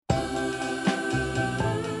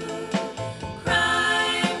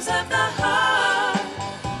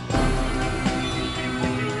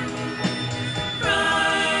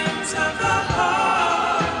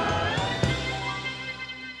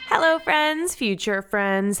Friends, future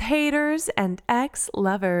friends, haters, and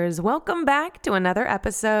ex-lovers, welcome back to another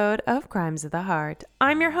episode of Crimes of the Heart.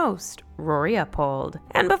 I'm your host, Rory Uphold.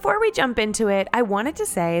 And before we jump into it, I wanted to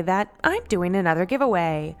say that I'm doing another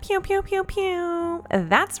giveaway. Pew, pew, pew, pew.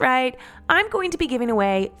 That's right. I'm going to be giving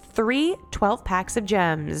away 3 12-packs of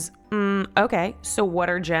GEMS. Okay, so what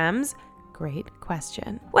are GEMS? Great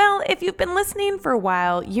question. Well, if you've been listening for a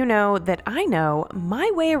while, you know that I know my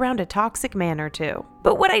way around a toxic man or two.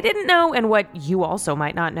 But what I didn't know, and what you also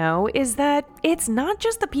might not know, is that it's not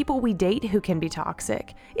just the people we date who can be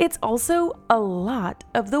toxic. It's also a lot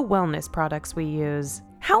of the wellness products we use.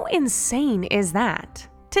 How insane is that?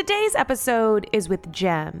 Today's episode is with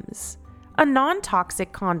JEMS, a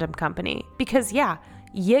non-toxic condom company. Because yeah,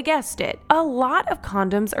 you guessed it, a lot of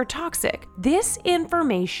condoms are toxic. This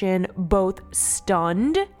information both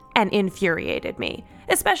stunned and infuriated me,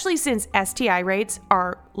 especially since STI rates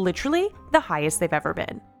are literally the highest they've ever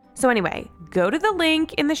been. So anyway, go to the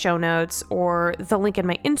link in the show notes or the link in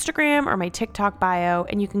my Instagram or my TikTok bio,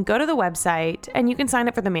 and you can go to the website and you can sign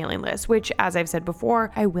up for the mailing list, which, as I've said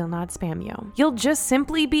before, I will not spam you. You'll just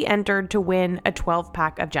simply be entered to win a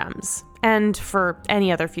 12-pack of GEMS, and for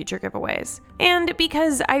any other future giveaways. And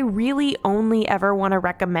because I really only ever want to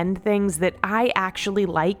recommend things that I actually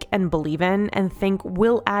like and believe in and think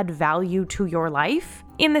will add value to your life,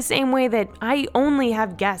 in the same way that I only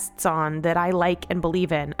have guests on that I like and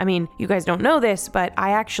believe in. I mean, you guys don't know this, but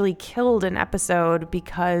I actually killed an episode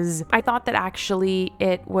because I thought that actually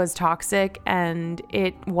it was toxic and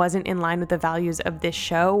it wasn't in line with the values of this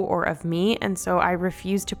show or of me. And so I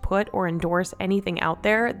refuse to put or endorse anything out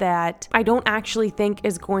there that I don't actually think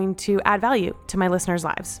is going to add value to my listeners'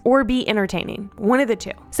 lives or be entertaining. One of the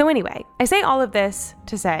two. So anyway, I say all of this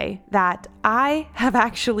to say that I have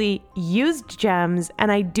actually used GEMS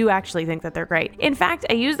and I do actually think that they're great. In fact,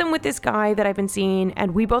 I used them with this guy that I've been seeing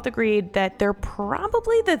and we both agreed that they're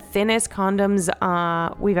probably the thinnest condoms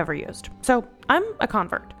we've ever used. So I'm a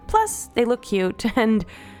convert. Plus, they look cute, and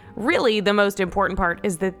really the most important part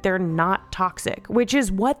is that they're not toxic, which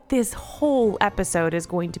is what this whole episode is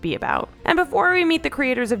going to be about. And before we meet the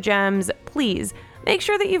creators of GEMS, please make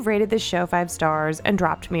sure that you've rated this show 5 stars and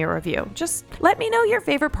dropped me a review. Just let me know your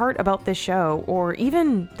favorite part about this show or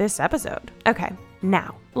even this episode. Okay,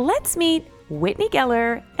 now let's meet Whitney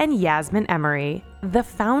Geller and Yasmin Emery, the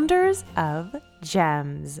founders of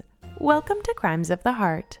GEMS. Welcome to Crimes of the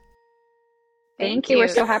Heart. Thank you. We're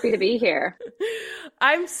so happy to be here.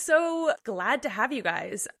 I'm so glad to have you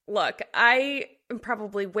guys. Look, I am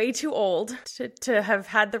probably way too old to have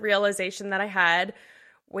had the realization that I had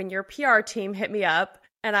when your PR team hit me up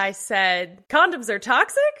and I said, condoms are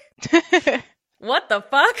toxic? What the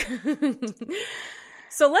fuck?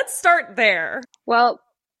 So let's start there. Well,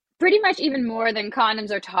 pretty much even more than condoms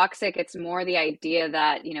are toxic, it's more the idea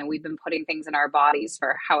that, we've been putting things in our bodies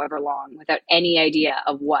for however long without any idea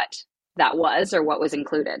of what that was or what was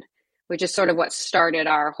included, which is sort of what started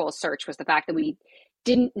our whole search, was the fact that we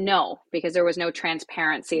didn't know because there was no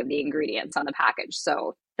transparency of the ingredients on the package.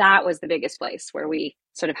 So that was the biggest place where we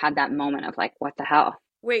sort of had that moment of like, what the hell?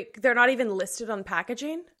 Wait, they're not even listed on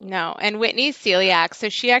packaging? No, and Whitney's celiac, so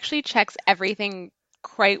she actually checks everything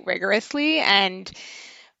quite rigorously, and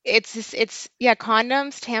it's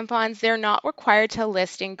condoms, tampons, they're not required to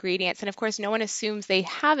list ingredients. And of course, no one assumes they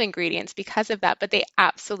have ingredients because of that, but they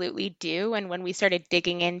absolutely do. And when we started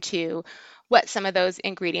digging into what some of those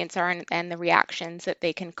ingredients are and the reactions that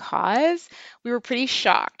they can cause, we were pretty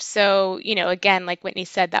shocked. So, again, like Whitney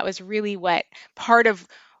said, that was really part of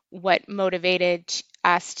what motivated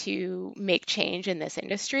us to make change in this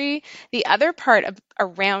industry. The other part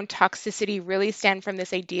around toxicity really stemmed from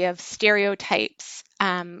this idea of stereotypes,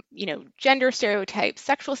 gender stereotypes,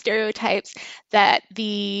 sexual stereotypes that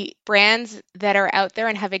the brands that are out there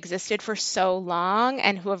and have existed for so long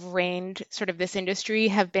and who have reigned sort of this industry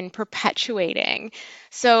have been perpetuating.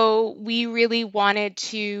 So we really wanted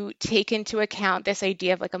to take into account this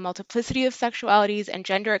idea of like a multiplicity of sexualities and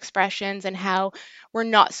gender expressions and how we're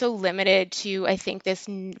not so limited to, I think, this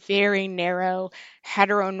very narrow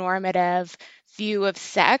heteronormative view of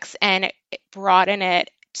sex, and broaden it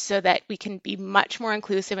so that we can be much more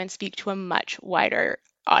inclusive and speak to a much wider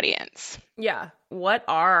audience. Yeah. What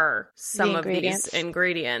are some of these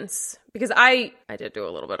ingredients? Because I did do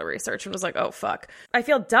a little bit of research and was like, oh, fuck. I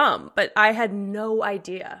feel dumb, but I had no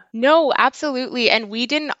idea. No, absolutely. And we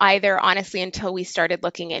didn't either, honestly, until we started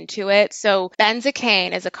looking into it. So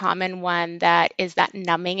benzocaine is a common one that is that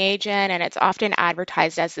numbing agent, and it's often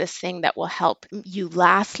advertised as this thing that will help you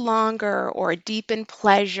last longer or deepen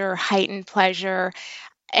pleasure, heighten pleasure.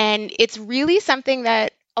 And it's really something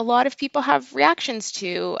that a lot of people have reactions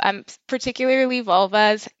to, particularly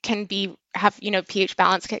vulvas can have, pH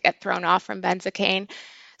balance can get thrown off from benzocaine.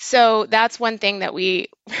 So that's one thing that we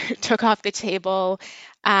took off the table.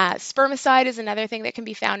 Spermicide is another thing that can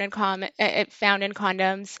be found in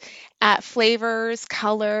condoms. Flavors,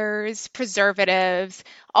 colors, preservatives,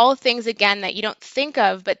 all things again that you don't think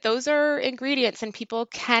of, but those are ingredients and people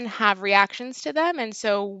can have reactions to them. And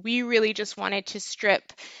so we really just wanted to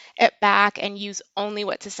strip it back and use only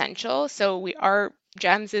what's essential. So our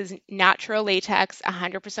JEMS is natural latex,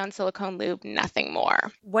 100% silicone lube, nothing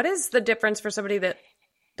more. What is the difference for somebody that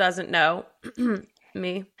doesn't know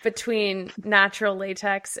me between natural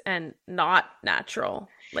latex and not natural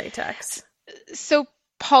latex? So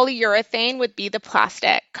polyurethane would be the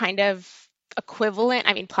plastic kind of equivalent.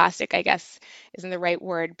 I mean, plastic, I guess, isn't the right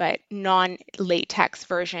word, but non-latex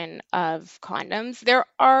version of condoms. There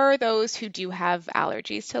are those who do have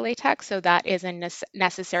allergies to latex, so that is a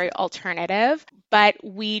necessary alternative. But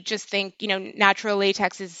we just think, natural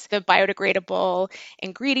latex is the biodegradable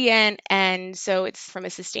ingredient, and so it's from a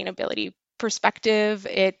sustainability perspective,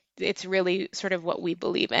 it's really sort of what we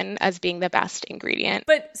believe in as being the best ingredient.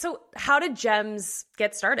 But so how did JEMS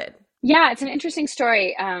get started? Yeah, it's an interesting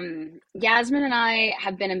story. Yasmin and I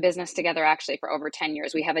have been in business together actually for over 10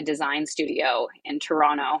 years. We have a design studio in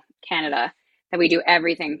Toronto, Canada, that we do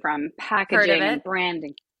everything from packaging and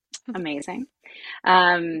branding. Amazing.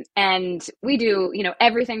 And we do,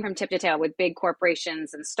 everything from tip to tail with big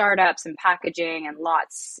corporations and startups and packaging and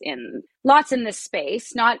lots in this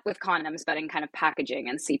space, not with condoms, but in kind of packaging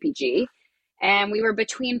and CPG. And we were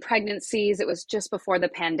between pregnancies. It was just before the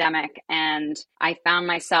pandemic. And I found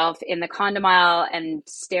myself in the condom aisle and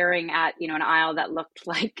staring at, an aisle that looked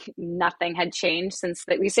like nothing had changed since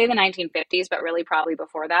we say the 1950s, but really probably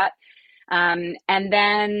before that. And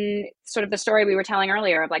then sort of the story we were telling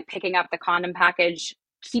earlier of like picking up the condom package,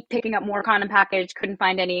 keep picking up more condom package, couldn't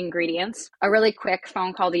find any ingredients. A really quick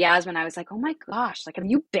phone call to Yasmin. I was like, oh my gosh, like, have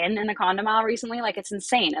you been in the condom aisle recently? Like, it's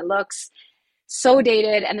insane. It looks so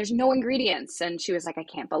dated and there's no ingredients. And she was like, I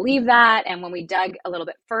can't believe that. And when we dug a little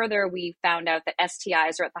bit further, we found out that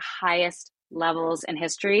STIs are at the highest levels in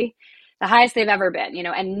history, the highest they've ever been,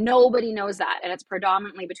 and nobody knows that. And it's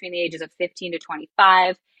predominantly between the ages of 15 to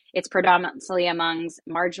 25. It's predominantly amongst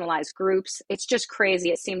marginalized groups. It's just crazy.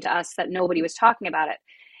 It seemed to us that nobody was talking about it.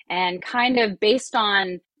 And kind of based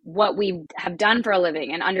on what we have done for a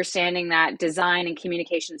living and understanding that design and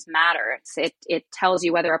communications matter. It tells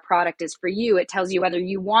you whether a product is for you. It tells you whether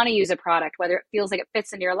you want to use a product, whether it feels like it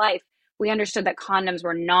fits into your life. We understood that condoms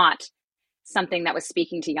were not something that was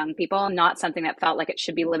speaking to young people, not something that felt like it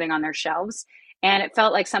should be living on their shelves. And it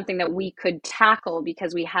felt like something that we could tackle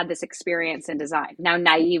because we had this experience in design. Now,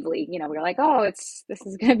 naively, we were like, oh, this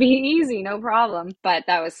is going to be easy, no problem. But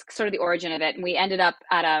that was sort of the origin of it. And we ended up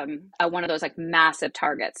at one of those like massive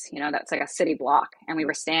Targets, that's like a city block. And we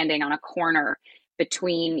were standing on a corner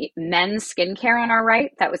between men's skincare on our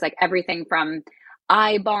right. That was like everything from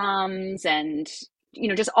eye bombs and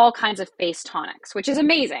just all kinds of face tonics, which is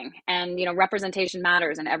amazing. And, representation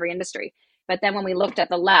matters in every industry. But then when we looked at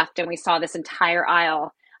the left and we saw this entire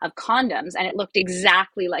aisle of condoms and it looked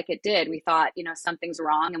exactly like it did, we thought, something's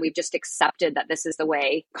wrong. And we've just accepted that this is the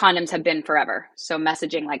way condoms have been forever. So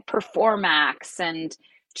messaging like Performax and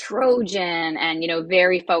Trojan and,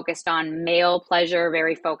 very focused on male pleasure,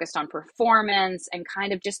 very focused on performance and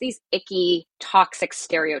kind of just these icky, toxic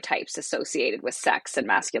stereotypes associated with sex and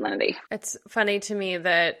masculinity. It's funny to me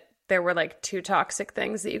that there were like two toxic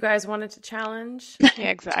things that you guys wanted to challenge. Yeah,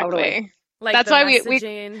 exactly. Totally. Like that's the why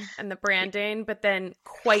messaging and the branding, but then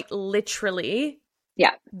quite literally,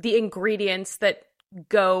 the ingredients that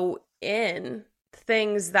go in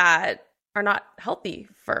things that are not healthy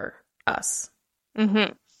for us.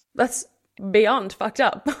 Mm-hmm. That's beyond fucked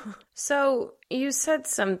up. So you said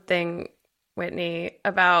something, Whitney,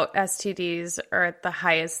 about STDs are at the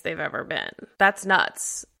highest they've ever been. That's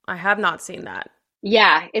nuts. I have not seen that.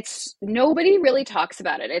 Yeah, nobody really talks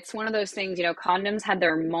about it. It's one of those things, condoms had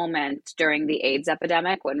their moment during the AIDS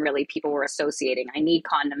epidemic when really people were associating, I need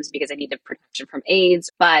condoms because I need the protection from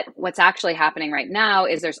AIDS. But what's actually happening right now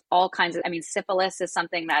is there's all kinds of, syphilis is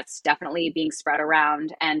something that's definitely being spread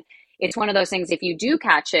around. And it's one of those things, if you do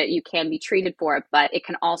catch it, you can be treated for it, but it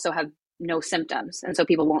can also have no symptoms. And so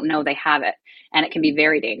people won't know they have it. And it can be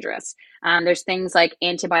very dangerous. There's things like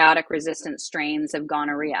antibiotic resistant strains of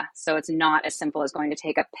gonorrhea. So it's not as simple as going to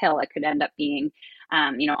take a pill. It could end up being,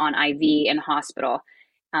 on IV in hospital.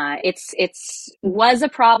 Was a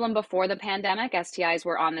problem before the pandemic. STIs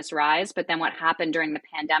were on this rise. But then what happened during the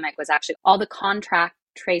pandemic was actually all the contract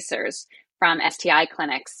tracers from STI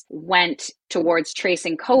clinics went towards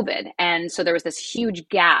tracing COVID. And so there was this huge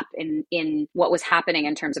gap in what was happening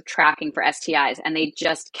in terms of tracking for STIs. And they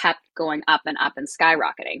just kept going up and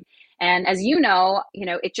skyrocketing. And as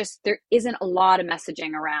there isn't a lot of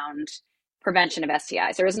messaging around prevention of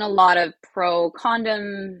STIs. There isn't a lot of pro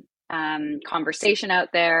condom conversation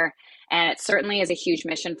out there. And it certainly is a huge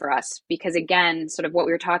mission for us because, again, sort of what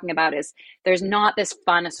we were talking about is there's not this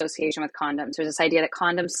fun association with condoms. There's this idea that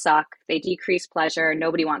condoms suck, they decrease pleasure,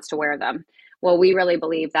 nobody wants to wear them. Well, we really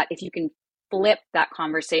believe that if you can flip that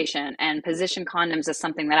conversation and position condoms as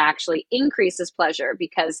something that actually increases pleasure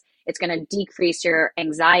because it's going to decrease your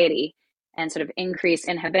anxiety and sort of increase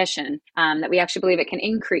inhibition, that we actually believe it can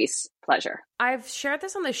increase pleasure. I've shared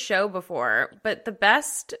this on the show before, but the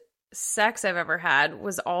best sex I've ever had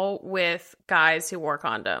was all with guys who wore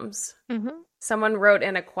condoms. Mm-hmm. Someone wrote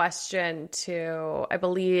in a question to, I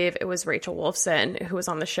believe it was Rachel Wolfson, who was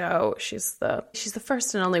on the show. She's the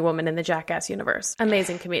first and only woman in the Jackass universe.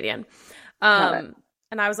 Amazing comedian.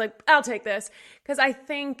 And I was like, I'll take this. Because I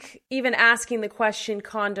think even asking the question,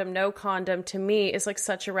 condom, no condom, to me is like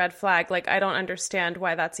such a red flag. Like, I don't understand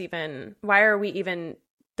why are we even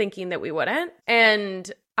thinking that we wouldn't? And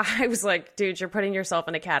I was like, dude, you're putting yourself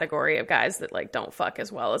in a category of guys that like don't fuck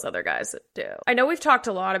as well as other guys that do. I know we've talked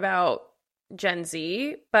a lot about Gen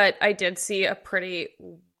Z, but I did see a pretty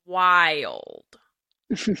wild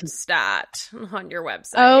stat on your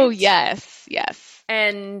website. Oh, yes.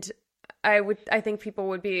 And I think people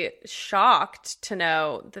would be shocked to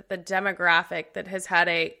know that the demographic that has had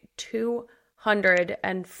a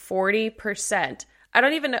 240%,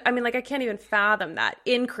 I can't even fathom that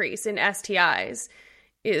increase in STIs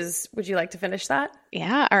is, would you like to finish that?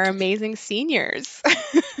 Yeah, our amazing seniors.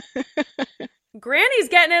 Granny's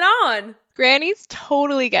getting it on. Granny's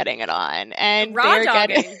totally getting it on. And raw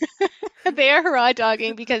dogging. They are raw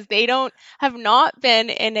dogging because they have not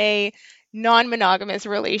been in a non-monogamous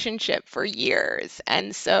relationship for years.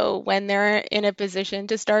 And so when they're in a position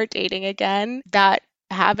to start dating again, that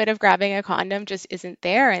habit of grabbing a condom just isn't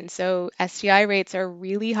there. And so STI rates are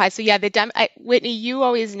really high. So yeah, Whitney, you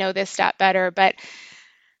always know this stat better, but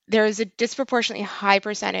there's a disproportionately high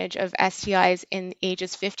percentage of STIs in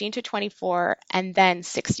ages 15 to 24 and then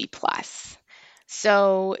 60 plus.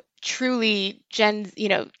 So truly Gen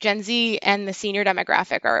Z and the senior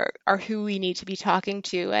demographic are who we need to be talking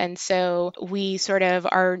to. And so we sort of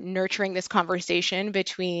are nurturing this conversation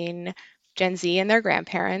between Gen Z and their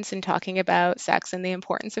grandparents and talking about sex and the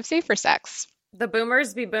importance of safer sex. The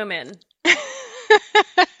boomers be booming.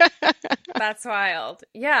 That's wild.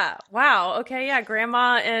 Yeah. Wow. Okay. Yeah.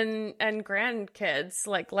 Grandma and grandkids,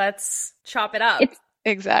 like, let's chop it up.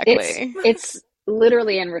 Exactly. It's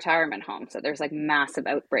literally in retirement homes that there's like massive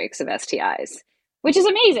outbreaks of STIs, which is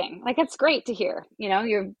amazing. Like, it's great to hear,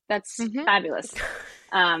 that's fabulous.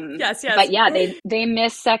 Yes. But yeah, they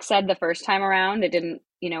missed sex ed the first time around. It didn't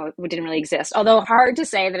really exist, although hard to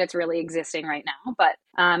say that it's really existing right now, but,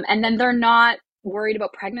 and then they're not worried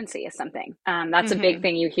about pregnancy as something. That's a big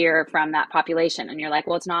thing you hear from that population. And you're like,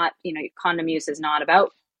 well, it's not, condom use is not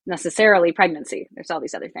about necessarily pregnancy. There's all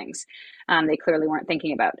these other things they clearly weren't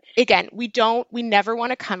thinking about. Again, we never want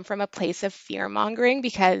to come from a place of fear mongering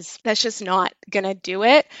because that's just not going to do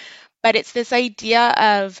it. But it's this idea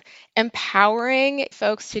of empowering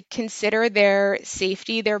folks to consider their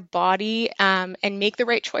safety, their body, and make the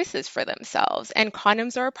right choices for themselves. And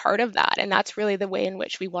condoms are a part of that. And that's really the way in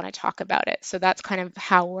which we want to talk about it. So that's kind of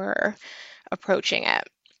how we're approaching it.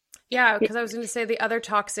 Yeah, because I was going to say the other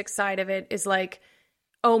toxic side of it is like,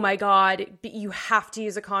 oh my God, you have to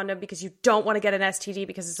use a condom because you don't want to get an STD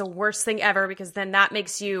because it's the worst thing ever because then that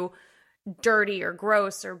makes you dirty or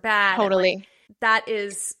gross or bad. Totally. That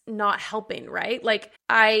is not helping, right? Like,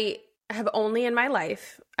 I have only in my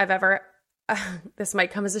life I've ever, this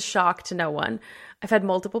might come as a shock to no one, I've had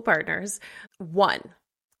multiple partners. One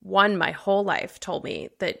my whole life told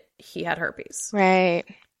me that he had herpes. Right.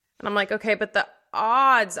 And I'm like, okay, but the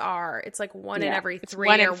odds are it's like one in every three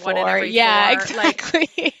or one in every yeah, four.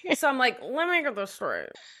 Exactly. Like, so I'm like, let me get this straight.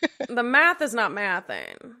 The math is not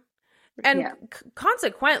mathing. And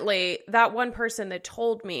consequently, that one person that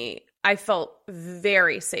told me, I felt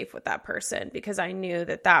very safe with that person because I knew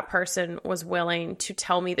that that person was willing to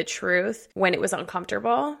tell me the truth when it was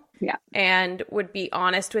uncomfortable. Yeah. And would be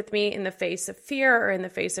honest with me in the face of fear or in the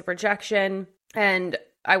face of rejection. And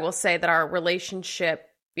I will say that our relationship,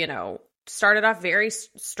 started off very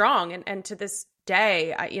strong. And to this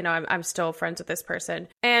day, I'm still friends with this person.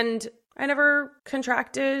 And I never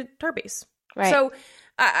contracted herpes. Right. So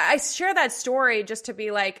I share that story just to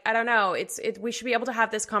be like, I don't know, we should be able to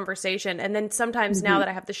have this conversation. And then sometimes now that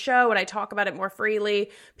I have the show and I talk about it more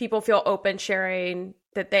freely, people feel open sharing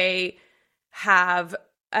that they have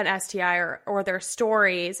an STI or their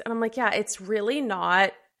stories. And I'm like, yeah, it's really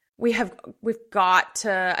not. We've got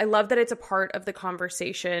to, I love that it's a part of the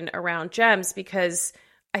conversation around GEMS, because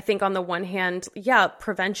I think on the one hand, yeah,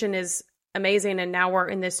 prevention is amazing. And now we're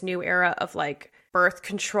in this new era of like birth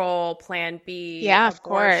control, Plan B, Yeah, of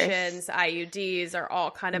abortions, course. IUDs are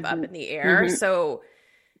all kind of up in the air. So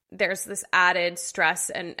there's this added stress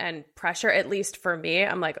and pressure, at least for me.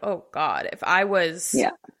 I'm like, oh God, if I was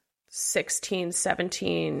 16,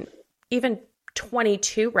 17, even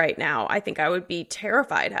 22 right now, I think I would be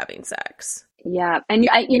terrified having sex. Yeah. And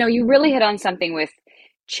you really hit on something with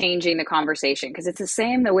changing the conversation, because it's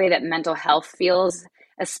the way that mental health feels,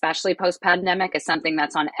 especially post-pandemic, is something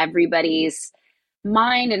that's on everybody's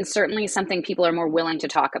mind, and certainly something people are more willing to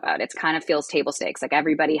talk about. It kind of feels table stakes. Like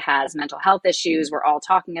everybody has mental health issues. We're all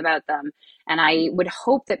talking about them. And I would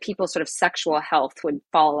hope that people's sort of sexual health would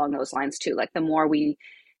fall along those lines too. Like the more we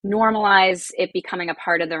normalize it becoming a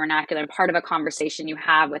part of the vernacular and part of a conversation you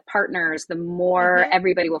have with partners, the more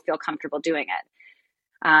everybody will feel comfortable doing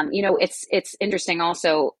it. It's interesting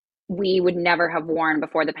also, we would never have worn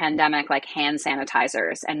before the pandemic, like hand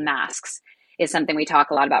sanitizers and masks is something we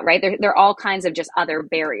talk a lot about, right? There are all kinds of just other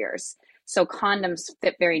barriers. So condoms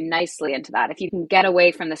fit very nicely into that. If you can get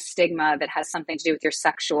away from the stigma that has something to do with your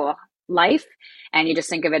sexual life, and you just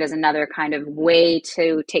think of it as another kind of way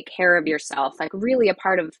to take care of yourself, like really a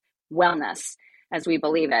part of wellness as we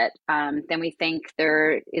believe it, then we think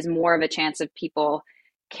there is more of a chance of people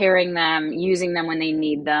carrying them, using them when they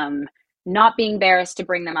need them, not being embarrassed to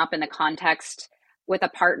bring them up in the context with a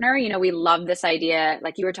partner. We love this idea,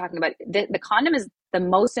 like you were talking about, the condom is the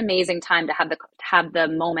most amazing time to have the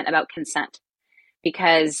moment about consent,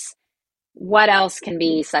 because what else can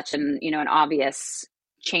be such an obvious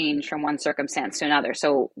change from one circumstance to another.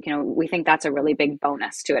 So, we think that's a really big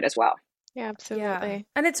bonus to it as well. Yeah, absolutely. Yeah.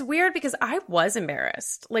 And it's weird because I was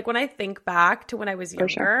embarrassed. Like when I think back to when I was younger,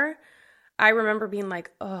 sure. I remember being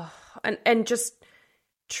like, oh, and just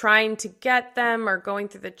trying to get them or going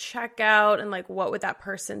through the checkout and like, what would that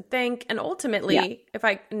person think? And ultimately, if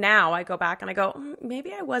I go back and I go,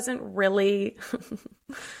 maybe I wasn't really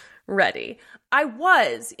ready. I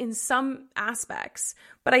was in some aspects,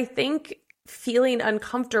 but I think feeling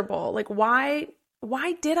uncomfortable, like why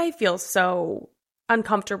did I feel so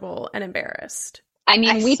uncomfortable and embarrassed? I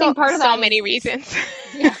mean, we think part of that so many reasons.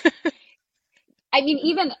 Yeah. I mean,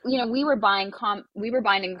 even, we were buying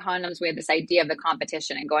condoms. We had this idea of the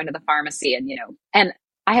competition and going to the pharmacy and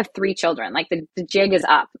I have 3 children, like the jig is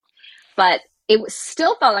up, but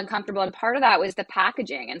still felt uncomfortable. And part of that was the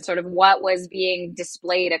packaging and sort of what was being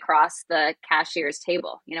displayed across the cashier's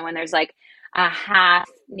table. When there's like a half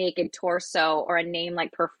naked torso or a name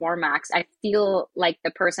like Performax, I feel like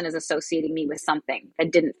the person is associating me with something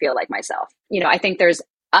that didn't feel like myself. I think there's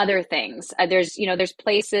other things. There's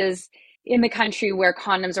places in the country where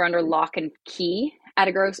condoms are under lock and key at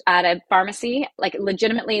a pharmacy, like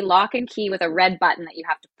legitimately lock and key with a red button that you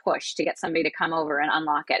have to push to get somebody to come over and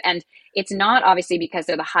unlock it. And it's not obviously because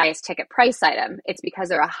they're the highest ticket price item. It's because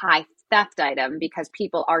they're a high theft item, because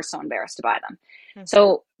people are so embarrassed to buy them.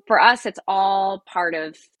 So for us, it's all part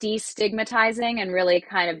of destigmatizing and really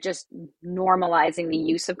kind of just normalizing the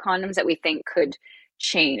use of condoms that we think could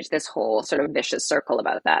change this whole sort of vicious circle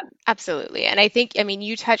about that. Absolutely. And I think,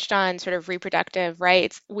 you touched on sort of reproductive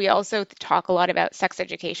rights. We also talk a lot about sex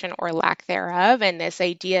education or lack thereof, and this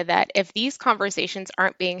idea that if these conversations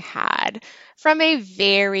aren't being had from a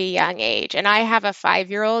very young age, and I have a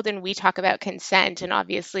 5-year-old and we talk about consent, and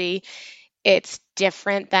obviously it's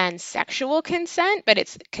different than sexual consent, but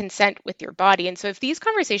it's consent with your body. And so if these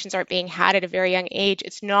conversations aren't being had at a very young age,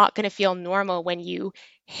 it's not going to feel normal when you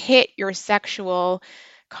hit your sexual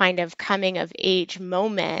kind of coming of age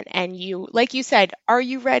moment. And you, like you said, are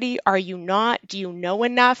you ready? Are you not? Do you know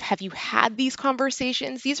enough? Have you had these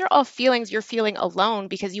conversations? These are all feelings you're feeling alone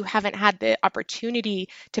because you haven't had the opportunity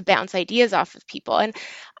to bounce ideas off of people. And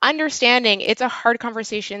understanding it's a hard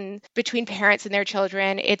conversation between parents and their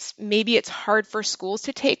children. Maybe it's hard for schools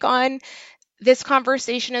to take on this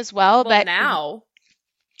conversation as well. But now,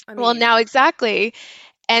 exactly.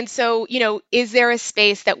 And so, is there a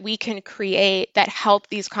space that we can create that help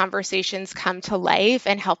these conversations come to life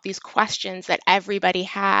and help these questions that everybody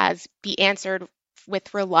has be answered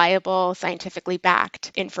with reliable, scientifically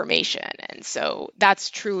backed information? And so that's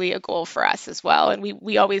truly a goal for us as well. And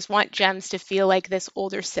we always want GEMS to feel like this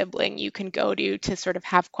older sibling you can go to sort of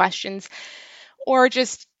have questions or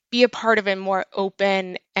just be a part of a more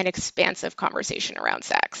open and expansive conversation around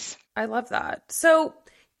sex. I love that. So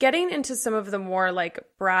getting into some of the more like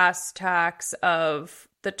brass tacks of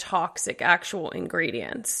the toxic actual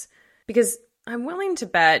ingredients, because I'm willing to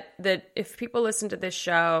bet that if people listen to this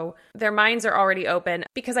show, their minds are already open,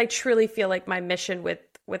 because I truly feel like my mission with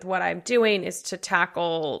what I'm doing is to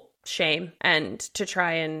tackle shame and to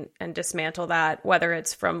try and dismantle that, whether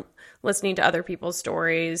it's from listening to other people's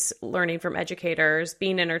stories, learning from educators,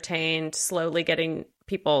 being entertained, slowly getting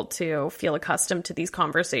people to feel accustomed to these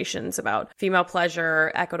conversations about female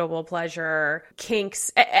pleasure, equitable pleasure,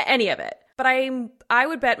 kinks, any of it. But I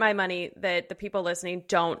would bet my money that the people listening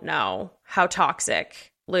don't know how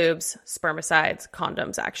toxic lubes, spermicides,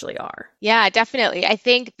 condoms actually are. Yeah, definitely. I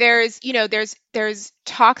think there's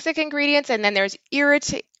toxic ingredients, and then there's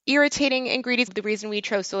irritating ingredients. The reason we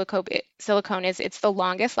chose silicone is it's the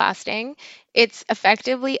longest lasting. It's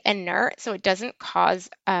effectively inert, so it doesn't cause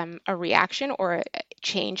a reaction or a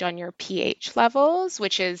change on your pH levels,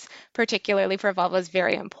 which is particularly for vulvas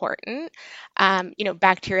very important.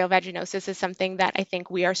 Bacterial vaginosis is something that I think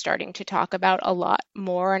we are starting to talk about a lot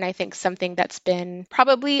more, and I think something that's been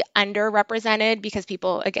probably underrepresented because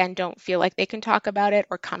people, again, don't feel like they can talk about it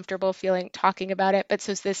or comfortable talking about it. But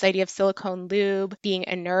so this idea of silicone lube being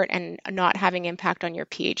inert and not having impact on your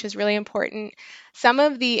pH is really important. Some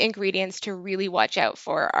of the ingredients to really watch out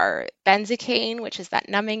for are benzocaine, which is that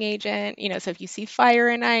numbing agent. So if you see fire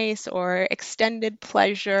and ice or extended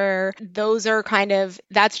pleasure,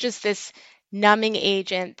 that's just this numbing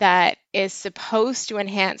agent that is supposed to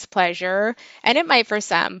enhance pleasure, and it might for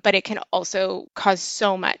some, but it can also cause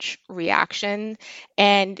so much reaction.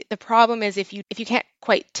 And the problem is if you can't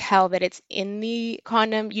quite tell that it's in the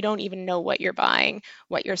condom, you don't even know what you're buying,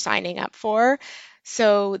 what you're signing up for.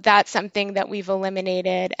 So that's something that we've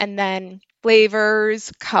eliminated. And then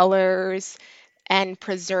flavors, colors, and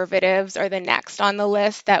preservatives are the next on the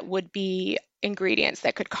list that would be ingredients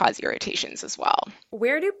that could cause irritations as well.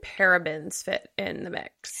 Where do parabens fit in the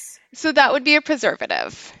mix? So that would be a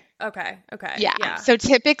preservative. Okay. Yeah. So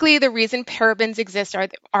typically the reason parabens exist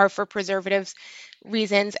are for preservatives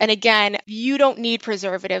reasons. And again, you don't need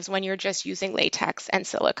preservatives when you're just using latex and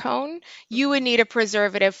silicone. You would need a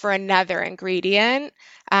preservative for another ingredient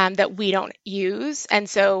that we don't use. And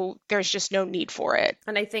so there's just no need for it.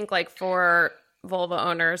 And I think like for vulva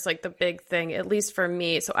owners, like the big thing, at least for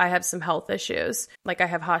me, so I have some health issues. Like I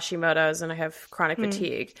have Hashimoto's and I have chronic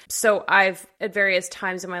fatigue. So I've at various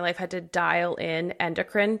times in my life had to dial in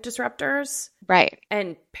endocrine disruptors. Right.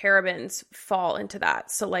 And parabens fall into that.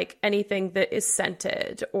 So like anything that is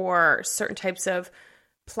scented or certain types of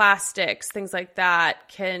plastics, things like that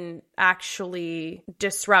can actually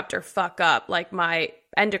disrupt or fuck up like my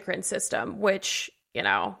endocrine system, which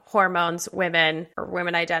hormones, women or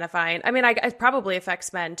women identifying. I mean, it probably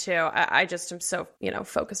affects men too. I just am so,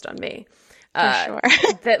 focused on me. For sure.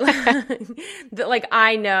 that like,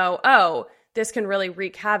 I know, this can really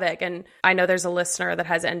wreak havoc. And I know there's a listener that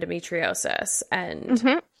has endometriosis.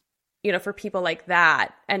 And, for people like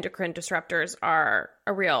that, endocrine disruptors are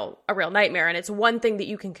a real nightmare. And it's one thing that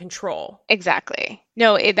you can control. Exactly.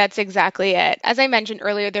 No, that's exactly it. As I mentioned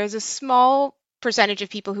earlier, there's a small percentage of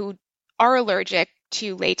people who are allergic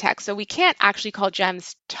to latex. So we can't actually call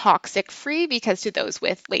JEMS toxic free because to those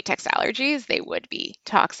with latex allergies, they would be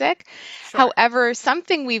toxic. Sure. However,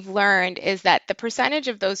 something we've learned is that the percentage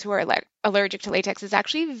of those who are allergic to latex is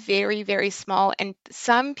actually very, very small. And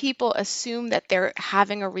some people assume that they're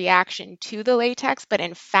having a reaction to the latex, but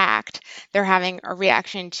in fact, they're having a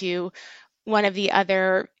reaction to one of the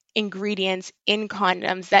other ingredients in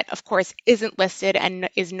condoms that of course isn't listed and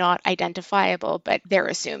is not identifiable, but they're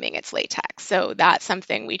assuming it's latex. So that's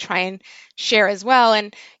something we try and share as well.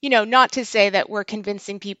 And, not to say that we're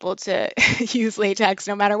convincing people to use latex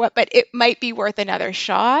no matter what, but it might be worth another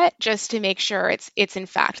shot just to make sure it's in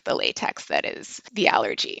fact the latex that is the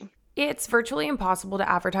allergy. It's virtually impossible to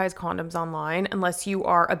advertise condoms online unless you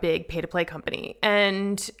are a big pay-to-play company.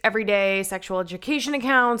 And everyday sexual education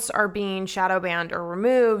accounts are being shadow banned or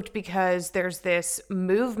removed because there's this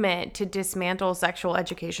movement to dismantle sexual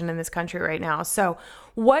education in this country right now. So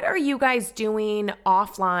what are you guys doing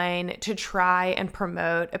offline to try and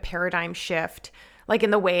promote a paradigm shift, like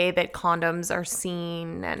in the way that condoms are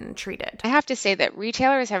seen and treated? I have to say that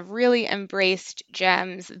retailers have really embraced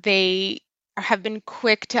JEMS. They have been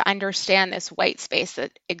quick to understand this white space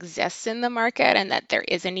that exists in the market and that there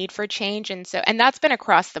is a need for change. And that's been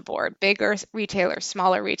across the board, bigger retailers,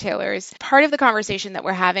 smaller retailers. Part of the conversation that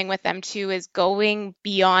we're having with them too is going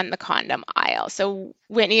beyond the condom aisle. So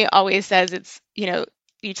Whitney always says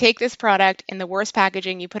you take this product in the worst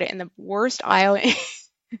packaging, you put it in the worst aisle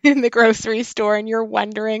in the grocery store and you're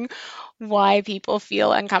wondering why people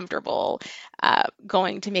feel uncomfortable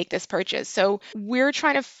going to make this purchase. So we're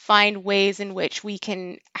trying to find ways in which we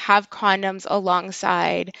can have condoms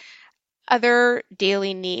alongside other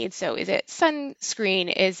daily needs. So is it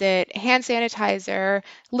sunscreen? Is it hand sanitizer,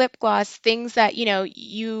 lip gloss, things that,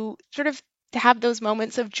 you sort of have those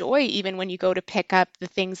moments of joy even when you go to pick up the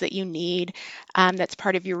things that you need, that's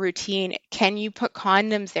part of your routine. Can you put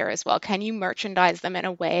condoms there as well? Can you merchandise them in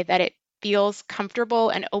a way that it feels comfortable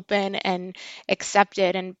and open and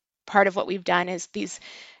accepted? And part of what we've done is these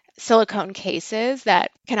silicone cases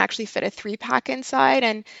that can actually fit a 3-pack inside,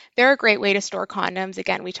 and they're a great way to store condoms.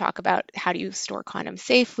 Again, we talk about how do you store condoms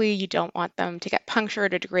safely. You don't want them to get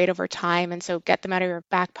punctured or degrade over time, and so get them out of your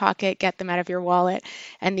back pocket, get them out of your wallet,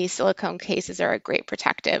 and these silicone cases are a great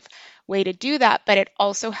protective way to do that. But it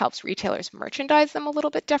also helps retailers merchandise them a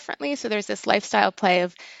little bit differently. So there's this lifestyle play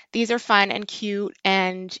of these are fun and cute,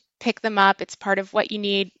 and pick them up. It's part of what you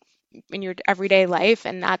need in your everyday life,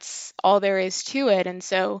 and that's all there is to it. And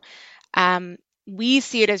so we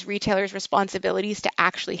see it as retailers' responsibilities to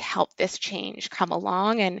actually help this change come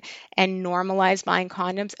along and normalize buying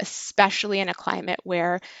condoms, especially in a climate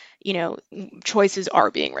where, choices are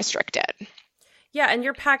being restricted. Yeah, and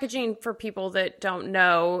your packaging, for people that don't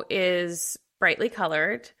know, is brightly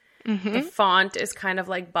colored. Mm-hmm. The font is kind of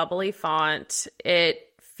like bubbly font. It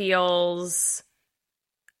feels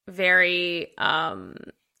very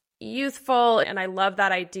youthful, and I love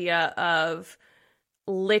that idea of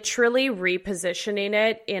literally repositioning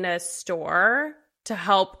it in a store to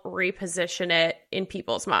help reposition it in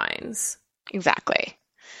people's minds. Exactly.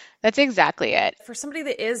 That's exactly it. For somebody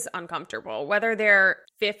that is uncomfortable, whether they're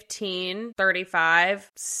 15,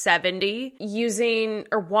 35, 70, using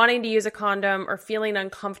or wanting to use a condom or feeling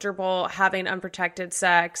uncomfortable having unprotected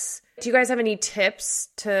sex, do you guys have any tips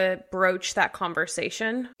to broach that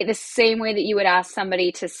conversation? The same way that you would ask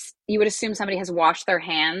somebody you would assume somebody has washed their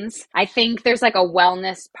hands. I think there's like a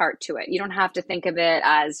wellness part to it. You don't have to think of it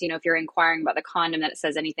as, if you're inquiring about the condom, that it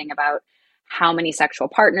says anything about how many sexual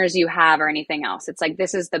partners you have or anything else. It's like,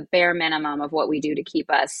 this is the bare minimum of what we do to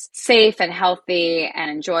keep us safe and healthy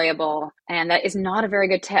and enjoyable. And that is not a very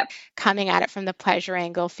good tip. Coming at it from the pleasure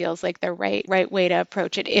angle feels like the right way to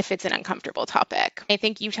approach it if it's an uncomfortable topic. I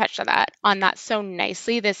think you touched on that so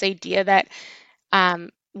nicely, this idea that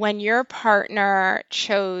when your partner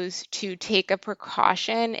chose to take a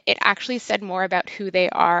precaution, it actually said more about who they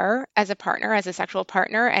are as a partner, as a sexual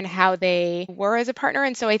partner, and how they were as a partner.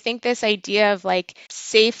 And so I think this idea of like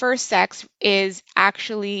safer sex is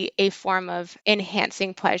actually a form of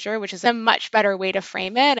enhancing pleasure, which is a much better way to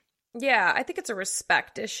frame it. Yeah, I think it's a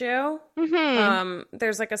respect issue. Mm-hmm.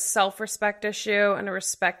 There's like a self-respect issue and a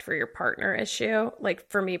respect for your partner issue, like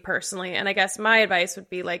for me personally. And I guess my advice would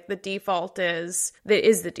be like the default is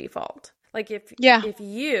the default. Like if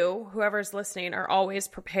you, whoever's listening, are always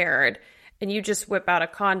prepared and you just whip out a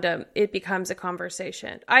condom, it becomes a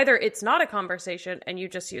conversation. Either it's not a conversation and you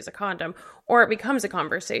just use a condom, or it becomes a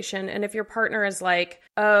conversation. And if your partner is like,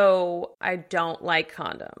 oh, I don't like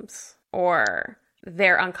condoms, or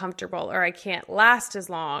they're uncomfortable, or I can't last as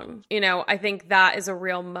long, I think that is a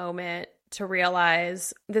real moment to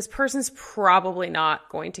realize this person's probably not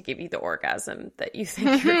going to give you the orgasm that you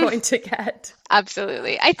think you're going to get.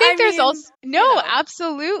 Absolutely. Absolutely.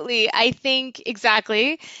 I think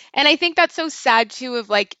exactly. And I think that's so sad too, of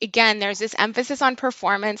like, again, there's this emphasis on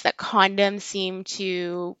performance that condoms seem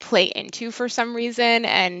to play into for some reason.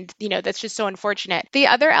 And, that's just so unfortunate. The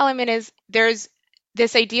other element is there's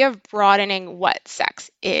this idea of broadening what sex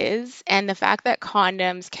is, and the fact that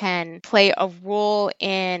condoms can play a role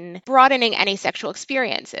in broadening any sexual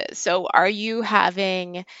experiences. So are you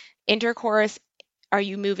having intercourse? Are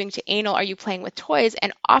you moving to anal? Are you playing with toys?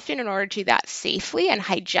 And often in order to do that safely and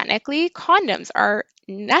hygienically, condoms are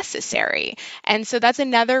necessary. And so that's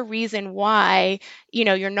another reason why,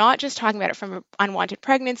 you're not just talking about it from unwanted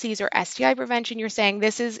pregnancies or STI prevention. You're saying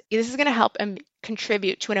this is going to help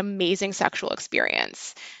contribute to an amazing sexual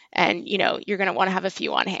experience. And, you're going to want to have a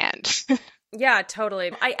few on hand. Yeah,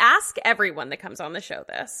 totally. I ask everyone that comes on the show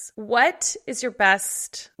this. What is your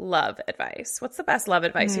best love advice? What's the best love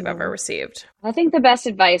advice you've ever received? I think the best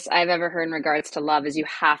advice I've ever heard in regards to love is you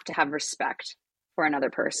have to have respect for another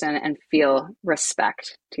person and feel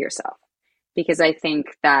respect to yourself. Because I think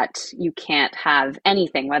that you can't have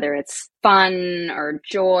anything, whether it's fun or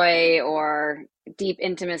joy or deep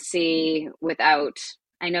intimacy, without,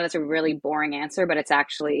 I know that's a really boring answer, but it's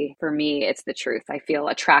actually, for me, it's the truth. I feel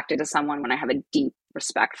attracted to someone when I have a deep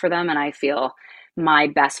respect for them, and I feel my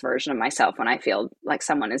best version of myself when I feel like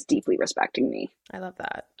someone is deeply respecting me. I love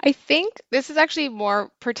that. I think this is actually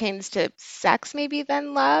more pertains to sex maybe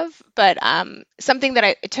than love, but something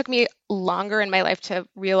that it took me longer in my life to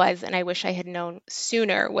realize, and I wish I had known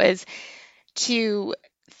sooner, was to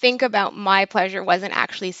think about my pleasure wasn't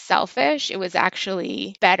actually selfish. It was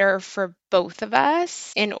actually better for both of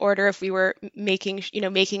us in order if we were making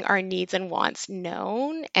our needs and wants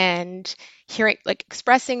known, and hearing, like,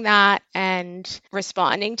 expressing that and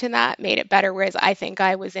responding to that made it better. Whereas I think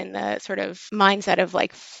I was in the sort of mindset of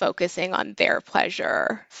like focusing on their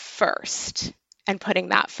pleasure first and putting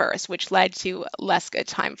that first, which led to less good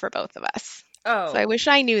time for both of us. Oh, So I wish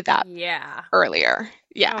I knew that earlier.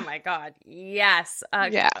 Yeah. Oh my God. Yes.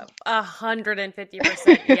 Yeah.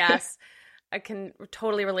 150% yes. I can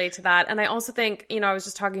totally relate to that. And I also think, I was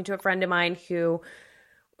just talking to a friend of mine who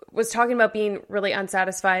was talking about being really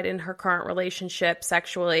unsatisfied in her current relationship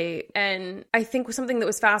sexually. And I think something that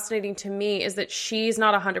was fascinating to me is that she's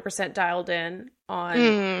not 100% dialed in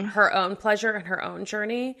on her own pleasure and her own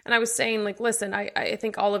journey. And I was saying, like, listen, I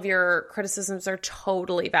think all of your criticisms are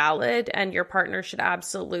totally valid, and your partner should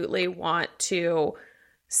absolutely want to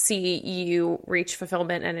see you reach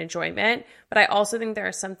fulfillment and enjoyment. But I also think there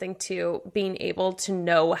is something to being able to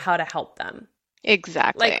know how to help them.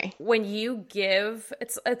 Exactly. Like when you give,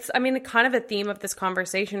 it's I mean, kind of a theme of this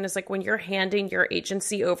conversation is like when you're handing your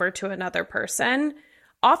agency over to another person,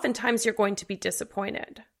 oftentimes you're going to be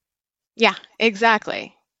disappointed. Yeah,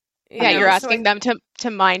 exactly. Yeah, you're asking them to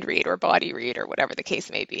mind read or body read or whatever the case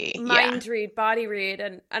may be. Mind read, body read.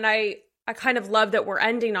 And I kind of love that we're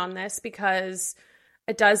ending on this because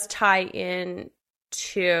it does tie in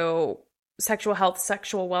to sexual health,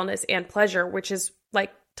 sexual wellness, and pleasure, which is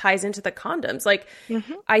like ties into the condoms. Like,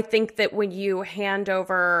 I think that when you hand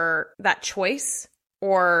over that choice,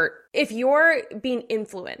 or if you're being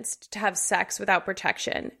influenced to have sex without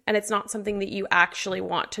protection and it's not something that you actually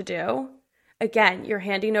want to do, again, you're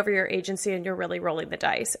handing over your agency and you're really rolling the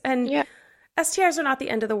dice. And STIs are not the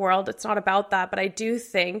end of the world. It's not about that. But I do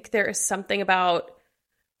think there is something about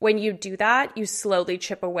when you do that, you slowly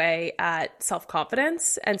chip away at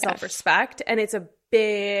self-confidence and self-respect. And it's a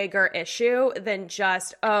bigger issue than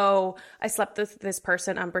just, oh, I slept with this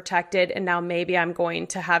person unprotected and now maybe I'm going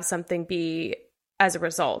to have something be as a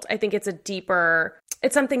result. I think it's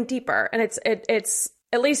something deeper. And it's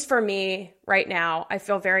at least for me right now, I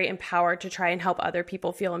feel very empowered to try and help other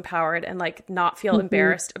people feel empowered and like not feel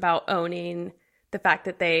embarrassed about owning the fact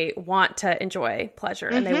that they want to enjoy pleasure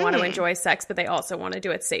and they want to enjoy sex, but they also want to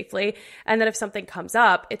do it safely. And that if something comes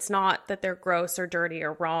up, it's not that they're gross or dirty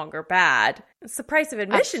or wrong or bad. It's the price of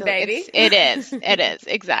admission, baby. It is.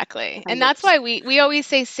 Exactly. And that's why we always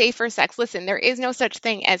say safer sex. Listen, there is no such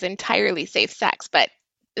thing as entirely safe sex, but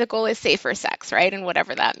the goal is safer sex, right? And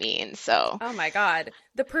whatever that means. So, oh my God.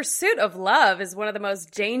 The pursuit of love is one of the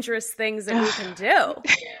most dangerous things that we can do.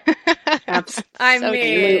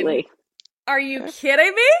 Absolutely. Are you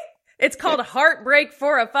kidding me? It's called heartbreak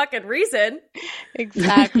for a fucking reason.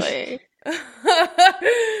 Exactly.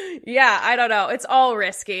 Yeah, I don't know. It's all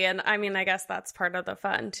risky. And I mean, I guess that's part of the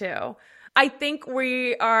fun too. I think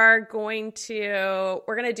we're going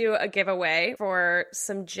to do a giveaway for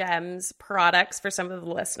some JEMS products for some of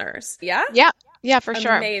the listeners. Yeah? Yeah, for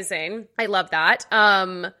sure. Amazing. I love that.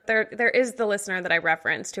 There is the listener that I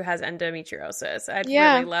referenced who has endometriosis. I'd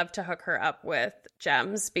really love to hook her up with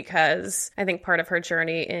JEMS because I think part of her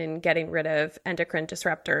journey in getting rid of endocrine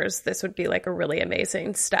disruptors, this would be like a really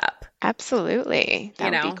amazing step. Absolutely.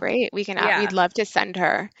 That would be great. We'd love to send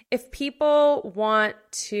her. If people want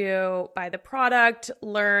to buy the product,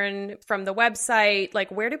 learn from the website,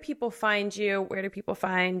 like where do people find you? Where do people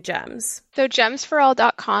find JEMS? So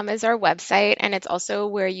gemsforall.com is our website, and it's also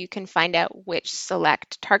where you can find out which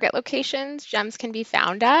select Target locations JEMS can be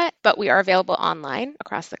found at, but we are available online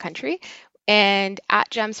across the country. And at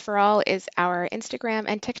Gems for All is our Instagram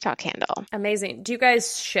and TikTok handle. Amazing. Do you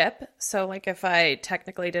guys ship? So like if I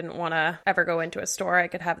technically didn't want to ever go into a store, I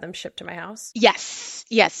could have them shipped to my house? Yes.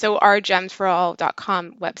 So our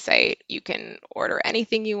gemsforall.com website, you can order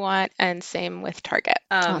anything you want, and same with Target.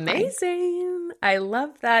 Amazing. Online. I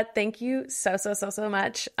love that. Thank you so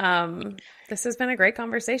much. This has been a great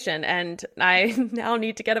conversation, and I now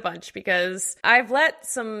need to get a bunch because I've let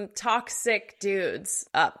some toxic dudes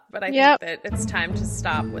up, but I think that it's time to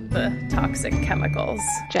stop with the toxic chemicals.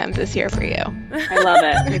 JEMS is here for you. I love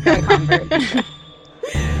it. We've got a convert.